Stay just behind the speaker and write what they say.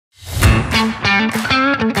Hey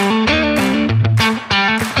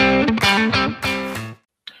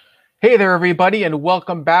there, everybody, and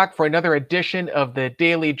welcome back for another edition of the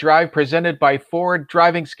Daily Drive presented by Ford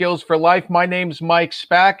Driving Skills for Life. My name's Mike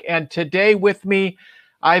Spack, and today with me,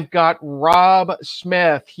 I've got Rob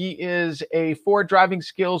Smith. He is a Ford Driving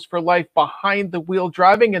Skills for Life behind the wheel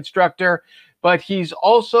driving instructor, but he's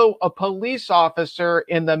also a police officer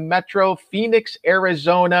in the Metro Phoenix,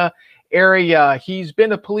 Arizona area. He's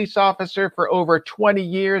been a police officer for over 20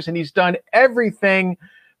 years, and he's done everything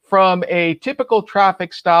from a typical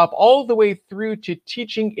traffic stop all the way through to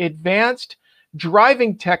teaching advanced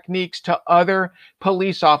driving techniques to other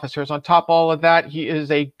police officers. On top of all of that, he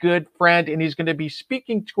is a good friend, and he's going to be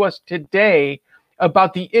speaking to us today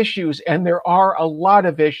about the issues, and there are a lot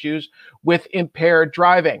of issues with impaired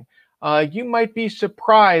driving. You might be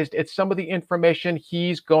surprised at some of the information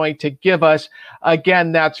he's going to give us.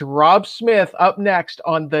 Again, that's Rob Smith up next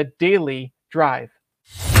on the Daily Drive.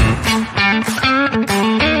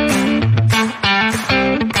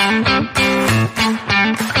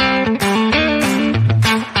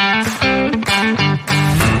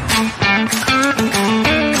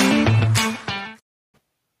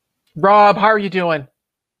 Rob, how are you doing?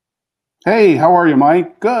 Hey, how are you,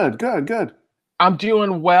 Mike? Good. I'm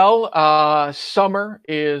doing well. Summer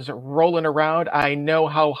is rolling around. I know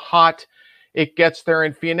how hot it gets there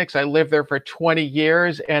in Phoenix. I lived there for 20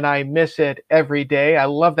 years, and I miss it every day. I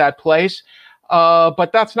love that place.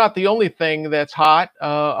 But that's not the only thing that's hot.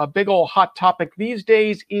 A big old hot topic these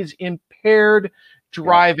days is impaired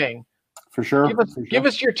driving. For sure. Give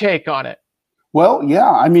us your take on it. Well, yeah,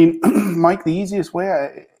 I mean, Mike, the easiest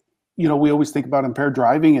way, we always think about impaired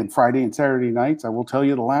driving and Friday and Saturday nights. I will tell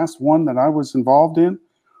you the last one that I was involved in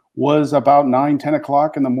was about 9-10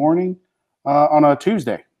 o'clock in the morning on a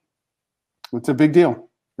Tuesday. It's a big deal.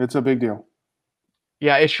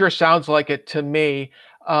 Yeah, it sure sounds like it to me.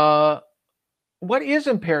 What is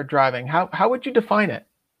impaired driving? How would you define it?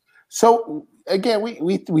 So again,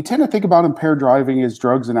 we tend to think about impaired driving as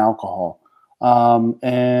drugs and alcohol,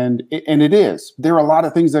 and it is. There are a lot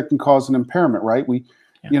of things that can cause an impairment, right?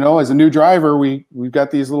 As a new driver, we've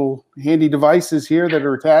got these little handy devices here that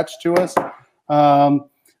are attached to us.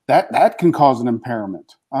 That can cause an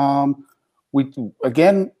impairment.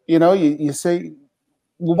 You say,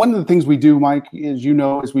 well, one of the things we do, Mike, is we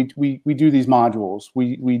do these modules.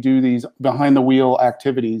 We do these behind the wheel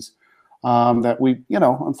activities that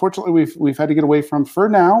unfortunately we've had to get away from for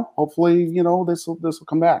now. Hopefully, this will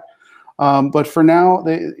come back. But for now,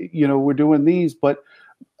 we're doing these. But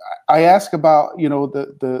I ask about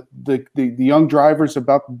the young drivers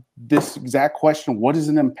about this exact question: what is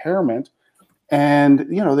an impairment? And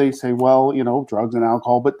they say, well, drugs and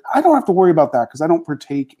alcohol. But I don't have to worry about that because I don't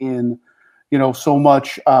partake in so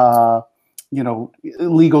much,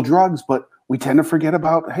 illegal drugs, but we tend to forget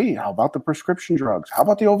about, hey, how about the prescription drugs? How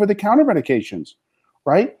about the over-the-counter medications,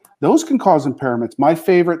 right? Those can cause impairments. My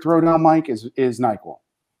favorite throwdown, Mike, is NyQuil,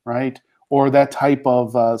 right? Or that type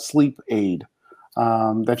of sleep aid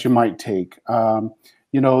that you might take.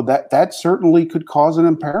 That certainly could cause an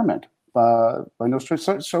impairment by no stretch.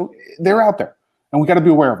 So they're out there, and we got to be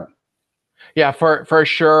aware of them. Yeah, for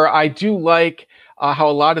sure. I do like how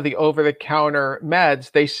a lot of the over-the-counter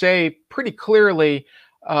meds, they say pretty clearly,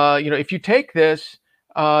 if you take this,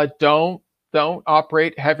 don't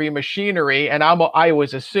operate heavy machinery. And I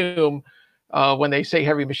always assume when they say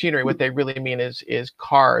heavy machinery, what they really mean is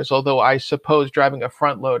cars. Although I suppose driving a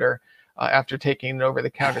front loader after taking an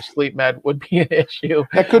over-the-counter sleep med would be an issue.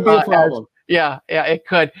 That could be a problem. Yeah, it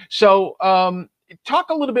could. So talk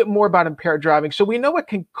a little bit more about impaired driving. So we know it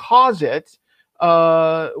can cause it.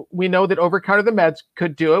 We know that over-the-counter meds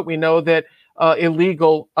could do it. We know that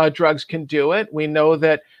illegal drugs can do it. We know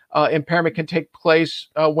that impairment can take place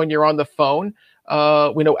when you're on the phone.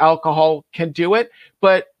 We know alcohol can do it.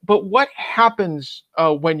 But what happens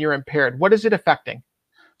when you're impaired? What is it affecting?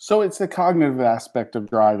 So it's the cognitive aspect of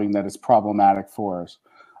driving that is problematic for us.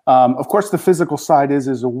 Of course, the physical side is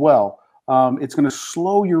as well. It's going to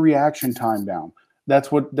slow your reaction time down.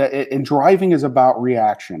 And driving is about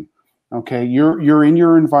reaction. Okay, you're in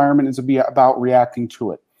your environment. It's about reacting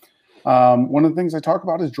to it. One of the things I talk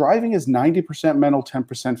about is driving is 90% mental,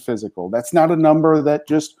 10% physical. That's not a number that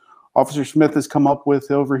just Officer Smith has come up with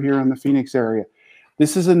over here in the Phoenix area.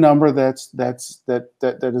 This is a number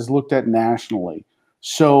that is looked at nationally.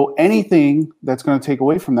 So anything that's going to take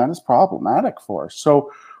away from that is problematic for us.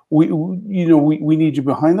 So we need you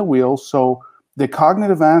behind the wheel. So the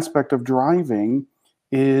cognitive aspect of driving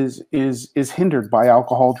is hindered by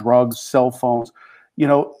alcohol, drugs, cell phones.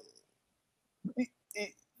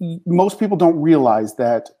 Most people don't realize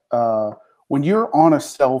that when you're on a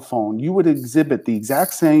cell phone, you would exhibit the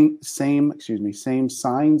exact same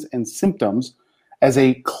signs and symptoms as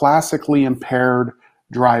a classically impaired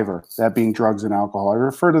driver, that being drugs and alcohol. I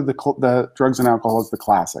refer to the drugs and alcohol as the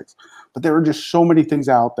classics, but there are just so many things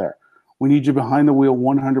out there. We need you behind the wheel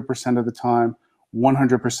 100% of the time,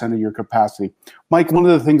 100% of your capacity. Mike, one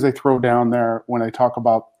of the things I throw down there when I talk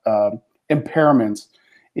about impairments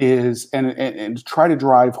is, and try to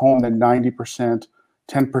drive home the 90%,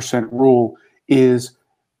 10% rule, is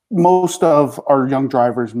most of our young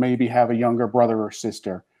drivers maybe have a younger brother or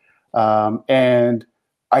sister. And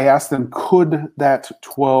I asked them, could that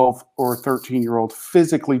 12 or 13-year-old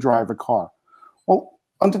physically drive a car? Well,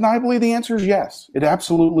 undeniably, the answer is yes. It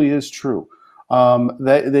absolutely is true.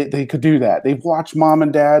 They could do that. They've watched mom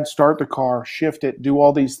and dad start the car, shift it, do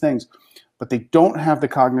all these things, but they don't have the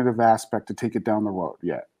cognitive aspect to take it down the road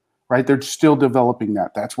yet, right? They're still developing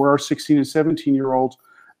that. That's where our 16 and 17-year-olds,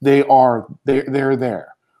 they're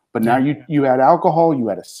there. But now you add alcohol, you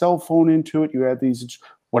add a cell phone into it, you add these.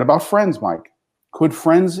 What about friends, Mike? Could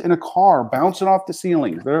friends in a car bouncing off the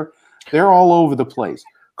ceilings? They're all over the place.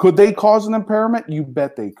 Could they cause an impairment? You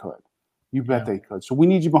bet they could. You bet they could. So we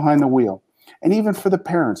need you behind the wheel. And even for the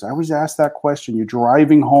parents, I always ask that question. You're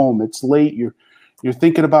driving home, it's late, you're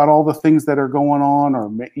thinking about all the things that are going on,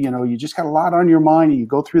 or you just got a lot on your mind, and you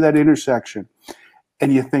go through that intersection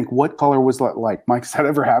and you think, what color was that like? Mike, has that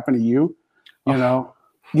ever happened to you?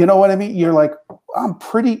 You know what I mean? You're like, I'm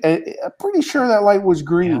pretty sure that light was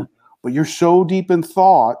green, but you're so deep in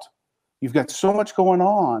thought, you've got so much going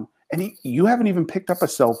on, and you haven't even picked up a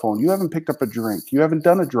cell phone, you haven't picked up a drink, you haven't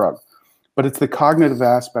done a drug, but it's the cognitive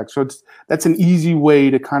aspect. So that's an easy way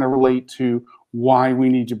to kind of relate to why we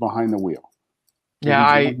need you behind the wheel. Yeah,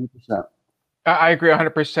 I agree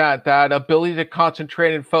 100%. That ability to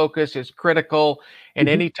concentrate and focus is critical. And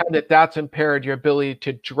anytime that's impaired, your ability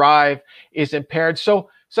to drive is impaired. So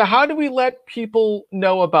how do we let people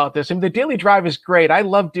know about this? I mean, the Daily Drive is great. I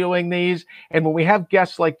love doing these. And when we have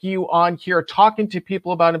guests like you on here talking to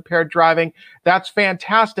people about impaired driving, that's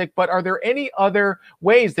fantastic. But are there any other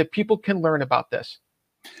ways that people can learn about this?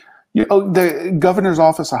 The Governor's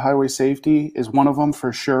Office of Highway Safety is one of them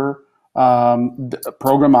for sure. A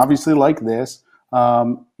program obviously like this,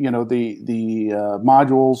 the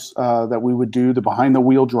modules that we would do, the behind the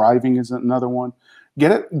wheel driving is another one.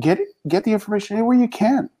 Get the information anywhere you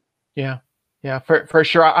can. Yeah, for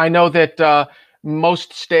sure. I know that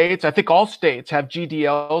most states, I think all states, have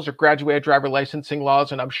GDLs or graduated driver licensing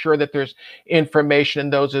laws, and I'm sure that there's information in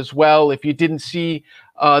those as well. If you didn't see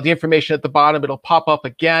the information at the bottom, it'll pop up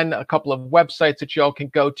again, a couple of websites that y'all can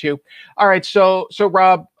go to. All right, so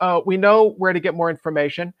Rob, we know where to get more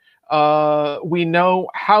information. We know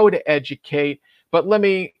how to educate, but let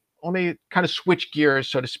me kind of switch gears,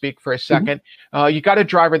 so to speak, for a second. You got a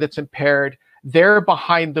driver that's impaired. They're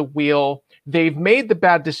behind the wheel. They've made the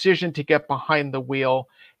bad decision to get behind the wheel.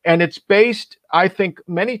 And it's based, I think,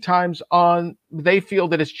 many times on they feel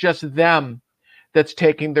that it's just them that's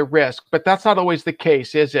taking the risk. But that's not always the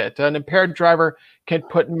case, is it? An impaired driver can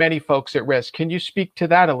put many folks at risk. Can you speak to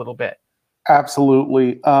that a little bit?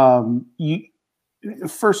 Absolutely.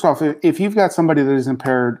 First off, if you've got somebody that is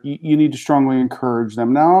impaired, you need to strongly encourage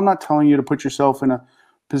them. Now, I'm not telling you to put yourself in a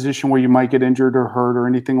position where you might get injured or hurt or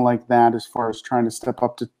anything like that, as far as trying to step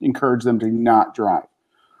up to encourage them to not drive.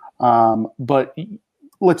 But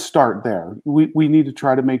let's start there. We need to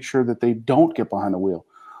try to make sure that they don't get behind the wheel.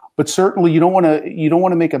 But certainly, you don't want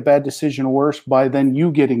to make a bad decision worse by then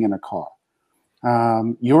you getting in a car.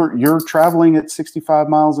 You're traveling at 65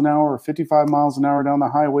 miles an hour or 55 miles an hour down the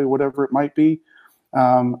highway, whatever it might be,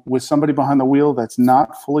 with somebody behind the wheel that's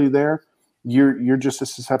not fully there. You're just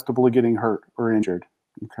as susceptible to getting hurt or injured.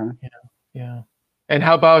 Okay. Yeah. And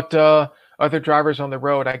how about other drivers on the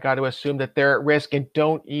road? I got to assume that they're at risk and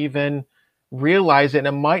don't even realize it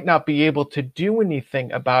and might not be able to do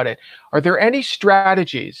anything about it. Are there any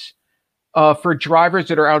strategies for drivers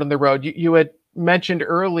that are out on the road? You had mentioned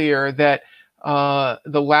earlier that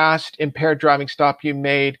the last impaired driving stop you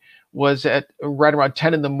made was at right around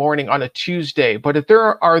 10 in the morning on a Tuesday. But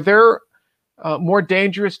are there more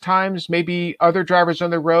dangerous times maybe other drivers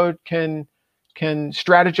on the road can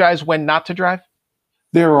strategize when not to drive?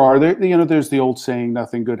 There's the old saying,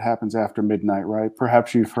 nothing good happens after midnight, right?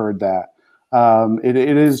 Perhaps you've heard that. It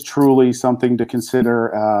is truly something to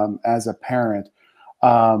consider as a parent.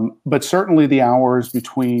 But certainly the hours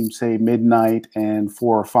between, say, midnight and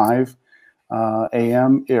 4 or 5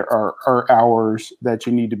 a.m. are hours that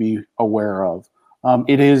you need to be aware of.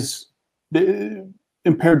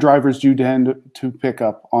 Impaired drivers do tend to pick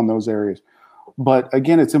up on those areas. But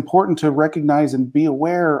again, it's important to recognize and be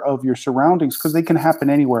aware of your surroundings because they can happen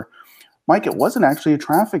anywhere. Mike, it wasn't actually a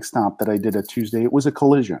traffic stop that I did at Tuesday. It was a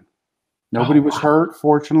collision. Nobody Oh, was hurt,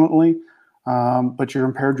 fortunately, but your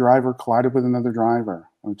impaired driver collided with another driver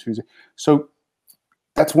on Tuesday. So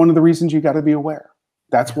that's one of the reasons you got to be aware.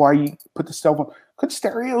 That's why you put the cell phone. Could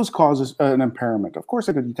stereos cause an impairment? Of course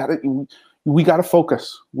it could. We got to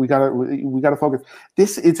focus. We got to focus.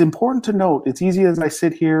 It's important to note. It's easy as I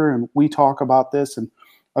sit here and we talk about this, and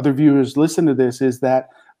other viewers listen to this. Is that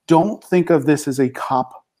don't think of this as a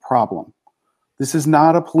cop problem. This is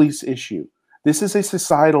not a police issue. This is a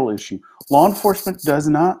societal issue. Law enforcement does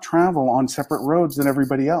not travel on separate roads than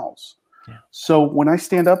everybody else. Yeah. So when I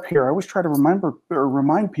stand up here, I always try to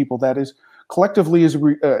remind people that is collectively as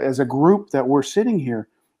a group that we're sitting here,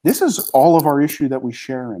 this is all of our issue that we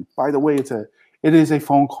share in. By the way, it is a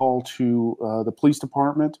phone call to the police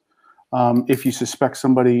department if you suspect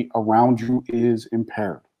somebody around you is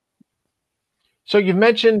impaired. So you've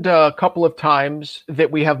mentioned a couple of times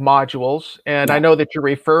that we have modules, and I know that you're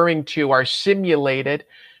referring to our simulated,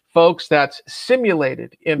 folks, that's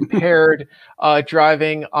simulated impaired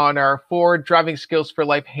driving on our Ford Driving Skills for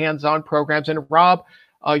Life hands-on programs. And Rob,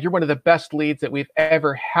 you're one of the best leads that we've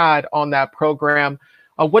ever had on that program.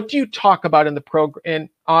 What do you talk about in the program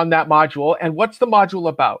on that module, and what's the module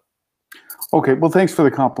about? Okay, well, thanks for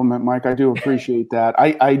the compliment, Mike. I do appreciate that.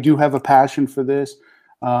 I do have a passion for this.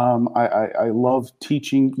 I love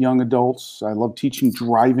teaching young adults. I love teaching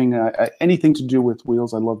driving, anything to do with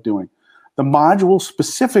wheels. I love doing. The module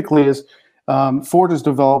specifically is Ford has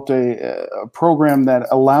developed a program that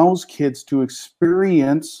allows kids to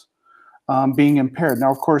experience being impaired.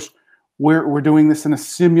 Now, of course, we're doing this in a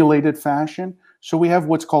simulated fashion. So we have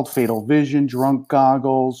what's called fatal vision, drunk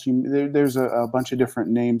goggles. There's a bunch of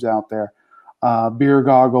different names out there. Beer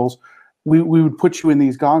goggles. We would put you in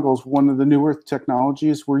these goggles. One of the newer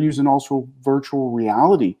technologies, we're using also virtual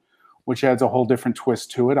reality, which adds a whole different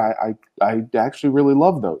twist to it. I actually really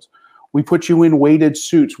love those. We put you in weighted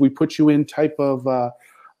suits. We put you in type of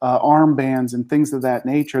armbands and things of that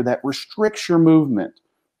nature that restricts your movement.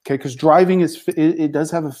 Okay, because driving it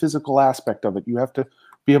does have a physical aspect of it. You have to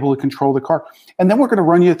be able to control the car. And then we're going to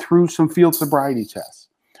run you through some field sobriety tests.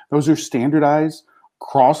 Those are standardized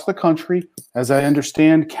across the country, as I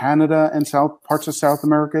understand, Canada and parts of South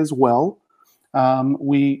America as well.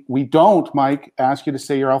 We don't, Mike, ask you to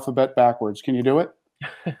say your alphabet backwards. Can you do it?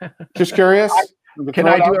 Just curious. Can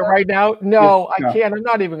I do it right now? No, I can't. I'm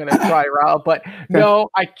not even going to try, Rob. But no,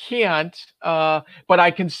 I can't. But I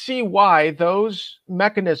can see why those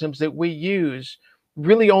mechanisms that we use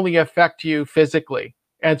really only affect you physically.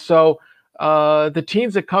 And so the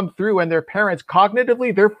teens that come through and their parents,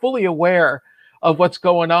 cognitively, they're fully aware of what's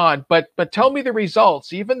going on. But tell me the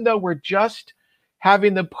results. Even though we're just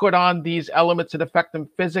having them put on these elements that affect them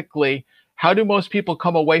physically, how do most people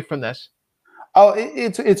come away from this? Oh,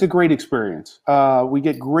 it's a great experience. We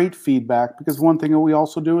get great feedback because one thing that we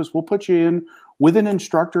also do is we'll put you in with an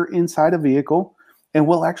instructor inside a vehicle, and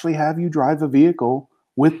we'll actually have you drive a vehicle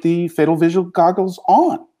with the fatal visual goggles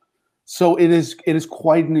on. So it is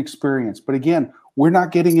quite an experience. But again, we're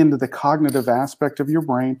not getting into the cognitive aspect of your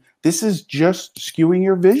brain. This is just skewing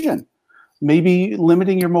your vision, maybe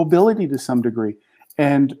limiting your mobility to some degree.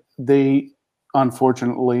 And they,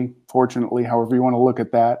 unfortunately, fortunately, however you want to look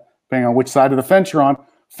at that, depending on which side of the fence you're on,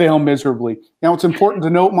 fail miserably. Now, it's important to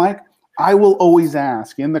note, Mike, I will always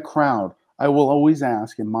ask in the crowd, I will always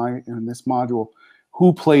ask in this module,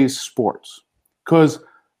 who plays sports? Because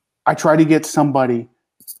I try to get somebody.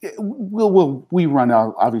 We run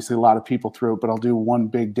out, obviously, a lot of people through it, but I'll do one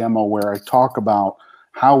big demo where I talk about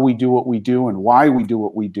how we do what we do and why we do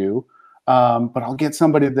what we do. But I'll get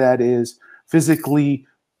somebody that is physically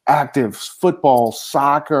active, football,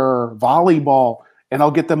 soccer, volleyball, and I'll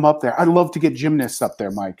get them up there. I love to get gymnasts up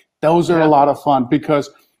there, Mike. Those are a lot of fun because,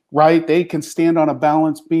 right, they can stand on a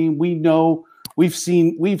balance beam. We know we've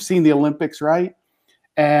seen the Olympics, right?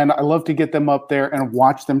 And I love to get them up there and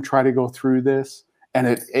watch them try to go through this. And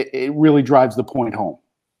it really drives the point home.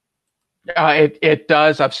 It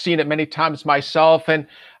does. I've seen it many times myself. And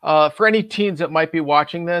for any teens that might be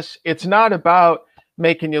watching this, it's not about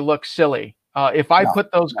making you look silly. If I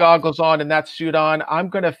put those goggles on and that suit on, I'm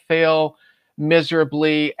going to fail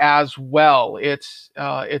miserably as well. It's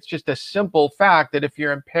just a simple fact that if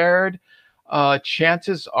you're impaired,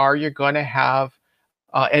 chances are you're going to have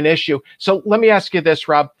an issue. So let me ask you this,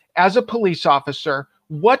 Rob. As a police officer,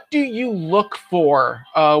 what do you look for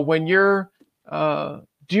when you're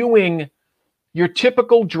doing your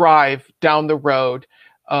typical drive down the road?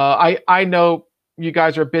 I know you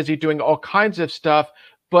guys are busy doing all kinds of stuff,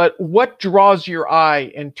 but what draws your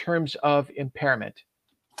eye in terms of impairment?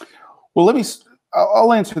 Well,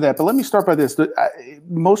 I'll answer that, but let me start by this.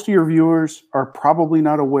 Most of your viewers are probably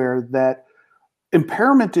not aware that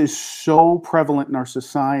impairment is so prevalent in our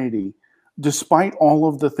society, despite all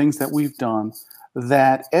of the things that we've done,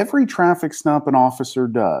 that every traffic stop an officer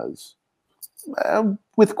does,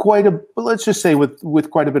 with quite a, let's just say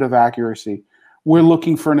with quite a bit of accuracy, we're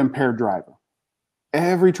looking for an impaired driver.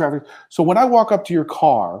 Every traffic. So when I walk up to your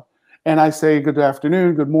car and I say, good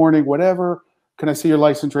afternoon, good morning, whatever, can I see your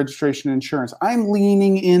license, registration, and insurance? I'm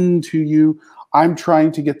leaning into you. I'm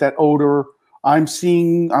trying to get that odor. I'm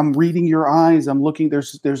reading your eyes. I'm looking,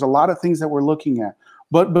 there's a lot of things that we're looking at.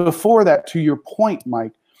 But before that, to your point,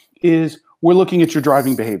 Mike, is we're looking at your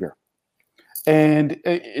driving behavior. And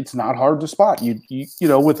it's not hard to spot. You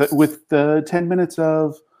know, with the 10 minutes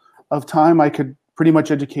of time, I could pretty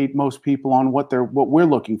much educate most people on what we're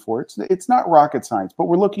looking for. It's not rocket science, but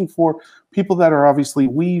we're looking for people that are obviously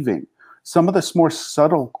weaving. Some of the more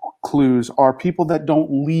subtle clues are people that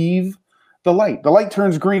don't leave the light. The light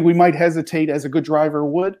turns green. We might hesitate as a good driver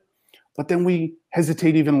would, but then we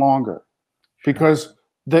hesitate even longer because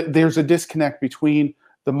there's a disconnect between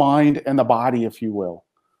the mind and the body, if you will.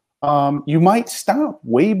 You might stop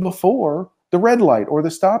way before the red light or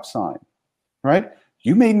the stop sign, right?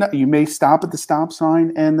 You may stop at the stop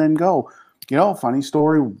sign and then go. You know, funny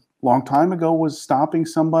story, long time ago was stopping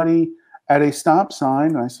somebody at a stop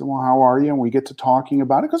sign. And I said, well, how are you? And we get to talking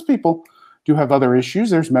about it because people do have other issues.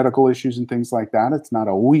 There's medical issues and things like that. It's not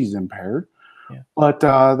always impaired. Yeah. But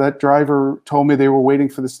that driver told me they were waiting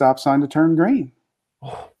for the stop sign to turn green.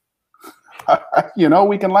 Oh. You know,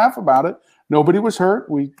 we can laugh about it. Nobody was hurt.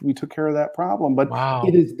 We took care of that problem. But wow.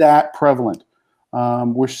 It is that prevalent.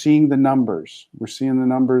 We're seeing the numbers. We're seeing the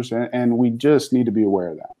numbers, and we just need to be aware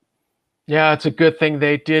of that. Yeah, it's a good thing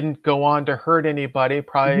they didn't go on to hurt anybody.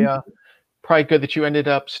 Probably, probably good that you ended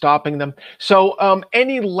up stopping them. So,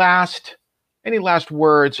 any last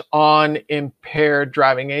words on impaired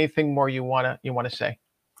driving? Anything more you wanna say?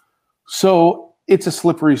 So it's a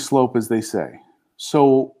slippery slope, as they say.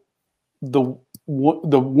 So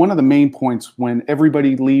one of the main points when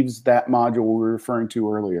everybody leaves that module we were referring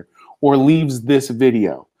to earlier, or leaves this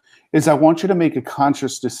video, is I want you to make a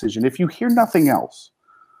conscious decision. If you hear nothing else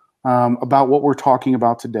about what we're talking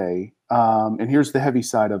about today, and here's the heavy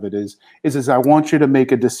side of it is I want you to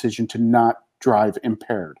make a decision to not drive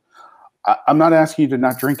impaired. I'm not asking you to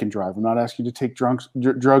not drink and drive. I'm not asking you to take drugs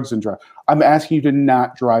and drive. I'm asking you to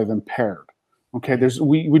not drive impaired. Okay,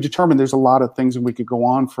 we determined there's a lot of things, and we could go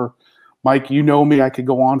on for, Mike, you know me, I could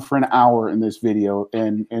go on for an hour in this video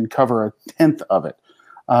and cover a tenth of it.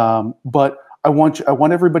 But I want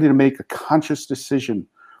everybody to make a conscious decision.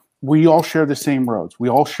 We all share the same roads. We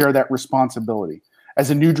all share that responsibility.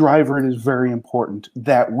 As a new driver, it is very important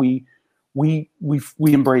that we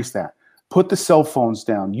embrace that. Put the cell phones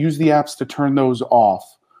down. Use the apps to turn those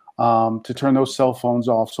off, to turn those cell phones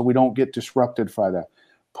off so we don't get disrupted by that.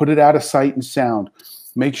 Put it out of sight and sound.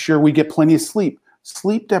 Make sure we get plenty of sleep.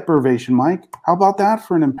 Sleep deprivation, Mike. How about that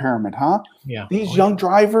for an impairment, huh? Yeah. These young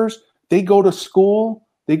drivers, they go to school,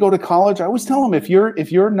 they go to college. I always tell them, if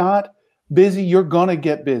you're not busy, you're gonna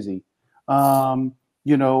get busy.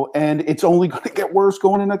 You know, and it's only gonna get worse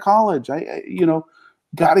going into college. You know,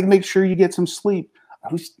 got to make sure you get some sleep.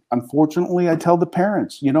 Unfortunately, I tell the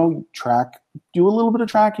parents, you know, do a little bit of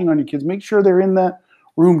tracking on your kids. Make sure they're in that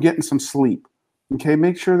room getting some sleep. Okay,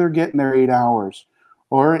 make sure they're getting their 8 hours.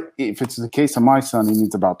 Or if it's the case of my son, he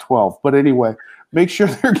needs about 12. But anyway, make sure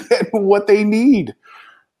they're getting what they need,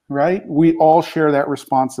 right? We all share that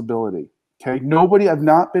responsibility, okay? I've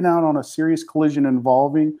not been out on a serious collision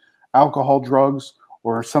involving alcohol, drugs,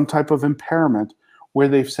 or some type of impairment where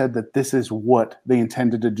they've said that this is what they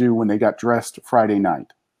intended to do when they got dressed Friday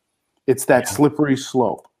night. It's that slippery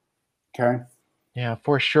slope, okay? Yeah,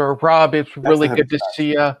 for sure. Rob, it's really good to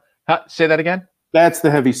see you. Say that again? That's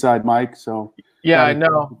the heavy side, Mike, so... Yeah,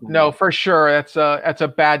 no, for sure. That's a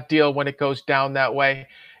bad deal when it goes down that way.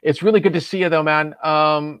 It's really good to see you though, man.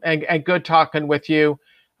 And good talking with you.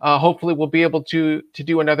 Hopefully we'll be able to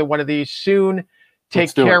do another one of these soon.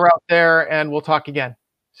 Take care out there, and we'll talk again.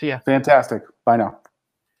 See ya. Fantastic. Bye now.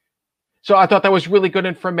 So I thought that was really good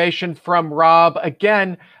information from Rob.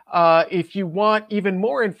 Again, if you want even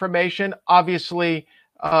more information, obviously,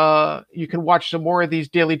 you can watch some more of these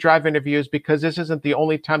daily drive interviews, because this isn't the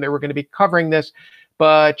only time that we're going to be covering this.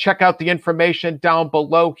 But check out the information down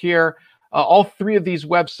below here. All three of these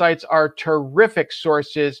websites are terrific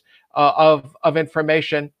sources of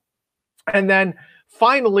information. And then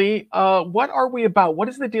finally, what are we about? What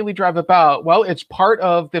is the Daily Drive about? Well, it's part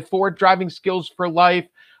of the Ford Driving Skills for Life,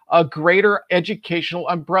 a greater educational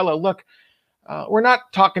umbrella. Look, We're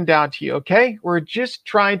not talking down to you, okay? We're just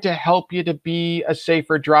trying to help you to be a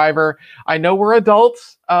safer driver. I know we're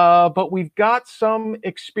adults, but we've got some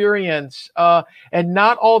experience, and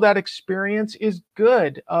not all that experience is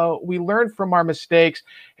good. We learn from our mistakes,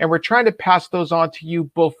 and we're trying to pass those on to you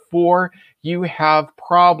before you have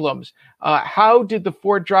problems. How did the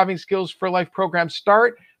Ford Driving Skills for Life program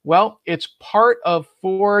start? Well, it's part of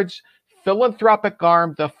Ford's philanthropic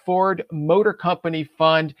arm, the Ford Motor Company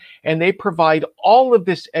Fund, and they provide all of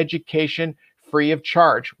this education free of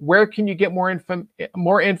charge. Where can you get more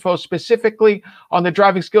info specifically on the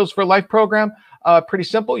Driving Skills for Life program? Pretty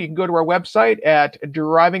simple. You can go to our website at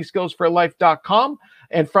drivingskillsforlife.com.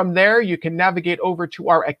 And from there, you can navigate over to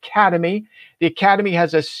our academy. The academy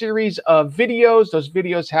has a series of videos. Those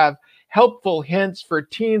videos have helpful hints for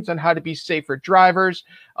teens on how to be safer drivers.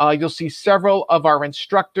 You'll see several of our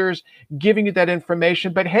instructors giving you that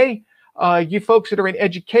information. But hey, you folks that are in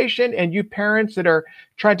education and you parents that are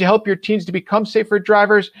trying to help your teens to become safer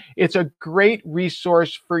drivers, it's a great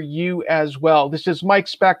resource for you as well. This is Mike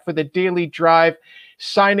Speck for the Daily Drive,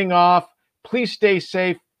 signing off. Please stay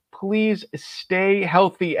safe. Please stay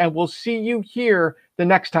healthy, and we'll see you here the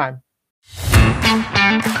next time.